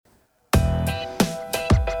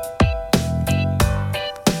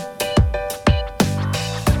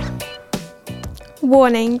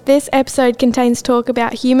Warning, this episode contains talk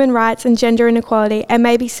about human rights and gender inequality and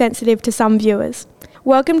may be sensitive to some viewers.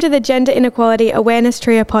 Welcome to the Gender Inequality Awareness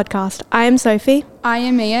Trio podcast. I am Sophie. I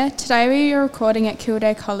am Mia. Today we are recording at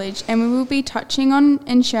Kildare College and we will be touching on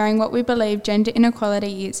and sharing what we believe gender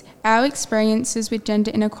inequality is, our experiences with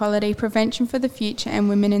gender inequality, prevention for the future and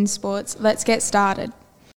women in sports. Let's get started.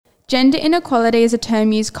 Gender inequality is a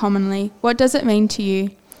term used commonly. What does it mean to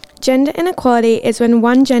you? Gender inequality is when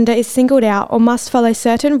one gender is singled out or must follow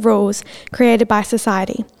certain rules created by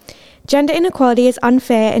society. Gender inequality is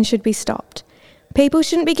unfair and should be stopped. People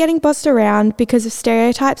shouldn't be getting bossed around because of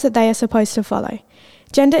stereotypes that they are supposed to follow.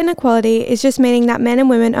 Gender inequality is just meaning that men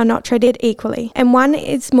and women are not treated equally, and one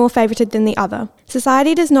is more favoured than the other.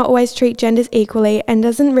 Society does not always treat genders equally and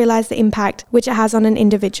doesn't realise the impact which it has on an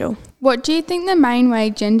individual. What do you think the main way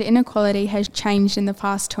gender inequality has changed in the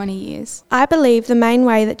past 20 years? I believe the main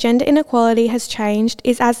way that gender inequality has changed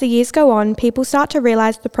is as the years go on, people start to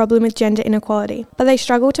realise the problem with gender inequality, but they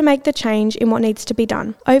struggle to make the change in what needs to be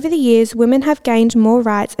done. Over the years, women have gained more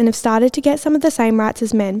rights and have started to get some of the same rights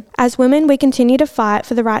as men. As women, we continue to fight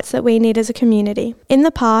for the rights that we need as a community. In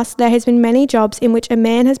the past, there has been many jobs in which a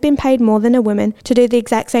man has been paid more than a woman to do the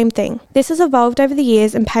exact same thing. This has evolved over the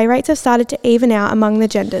years and pay rates have started to even out among the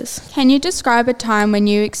genders. Can you describe a time when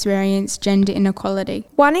you experienced gender inequality?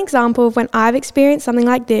 One example of when I've experienced something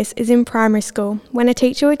like this is in primary school, when a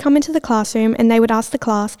teacher would come into the classroom and they would ask the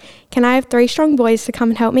class, "Can I have 3 strong boys to come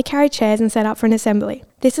and help me carry chairs and set up for an assembly?"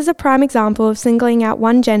 This is a prime example of singling out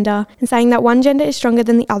one gender and saying that one gender is stronger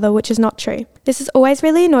than the other, which is not true. This has always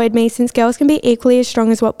really annoyed me since girls can be equally as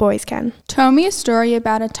strong as what boys can. Tell me a story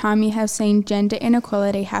about a time you have seen gender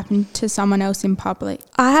inequality happen to someone else in public.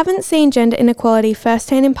 I haven't seen gender inequality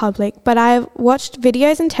firsthand in public, but I have watched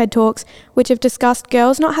videos and TED Talks which have discussed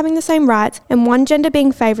girls not having the same rights and one gender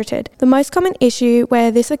being favoured. The most common issue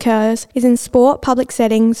where this occurs is in sport, public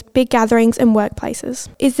settings, big gatherings and workplaces.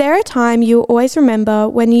 Is there a time you will always remember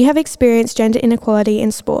when you have experienced gender inequality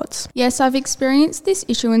in sports? Yes, I've experienced this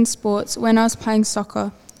issue in sports when I was playing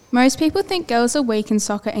soccer. Most people think girls are weak in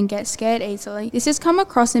soccer and get scared easily. This has come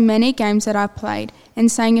across in many games that I've played,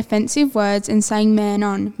 and saying offensive words and saying man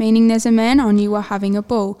on, meaning there's a man on you while having a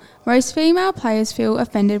ball. Most female players feel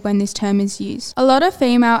offended when this term is used. A lot of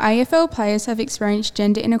female AFL players have experienced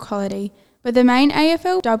gender inequality, but the main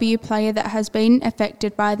AFLW player that has been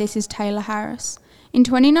affected by this is Tayla Harris. In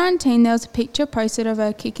 2019, there was a picture posted of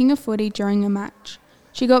her kicking a footy during a match.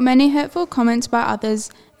 She got many hurtful comments by others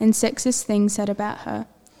and sexist things said about her.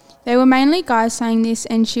 They were mainly guys saying this,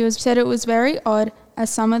 and she said it was very odd as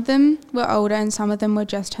some of them were older and some of them were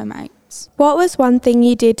just her mates. What was one thing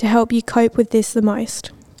you did to help you cope with this the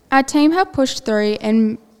most? Our team have pushed through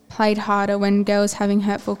and played harder when girls having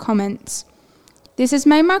hurtful comments. This has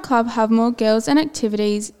made my club have more girls and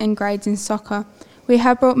activities and grades in soccer. We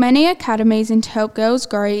have brought many academies in to help girls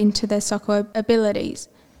grow into their soccer abilities.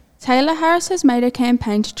 Tayla Harris has made a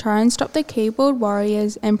campaign to try and stop the keyboard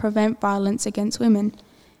warriors and prevent violence against women.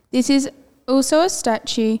 This is also a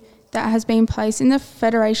statue that has been placed in the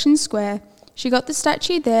Federation Square. She got the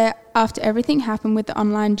statue there after everything happened with the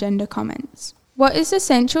online gender comments. What is the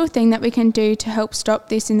essential thing that we can do to help stop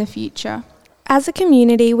this in the future? As a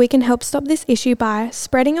community, we can help stop this issue by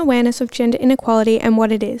spreading awareness of gender inequality and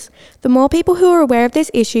what it is. The more people who are aware of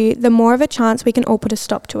this issue, the more of a chance we can all put a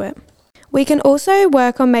stop to it. We can also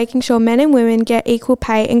work on making sure men and women get equal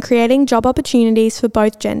pay and creating job opportunities for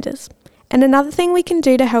both genders. And another thing we can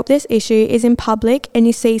do to help this issue is in public and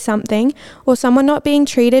you see something or someone not being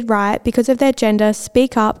treated right because of their gender,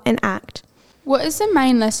 speak up and act. What is the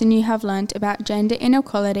main lesson you have learnt about gender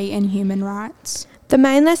inequality and human rights? The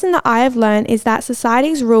main lesson that I have learned is that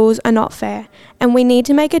society's rules are not fair and we need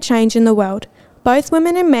to make a change in the world. Both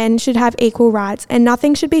women and men should have equal rights and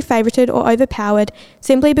nothing should be favoured or overpowered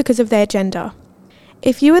simply because of their gender.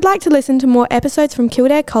 If you would like to listen to more episodes from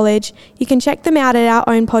Kildare College, you can check them out at our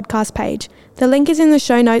own podcast page. The link is in the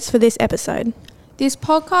show notes for this episode. This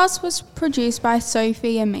podcast was produced by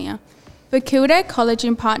Sophie and Mia for Kildare College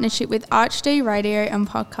in partnership with ArchD Radio and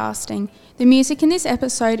Podcasting. The music in this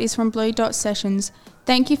episode is from Blue Dot Sessions.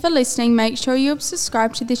 Thank you for listening. Make sure you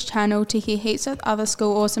subscribe to this channel to hear heaps of other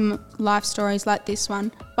school awesome life stories like this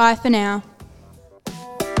one. Bye for now.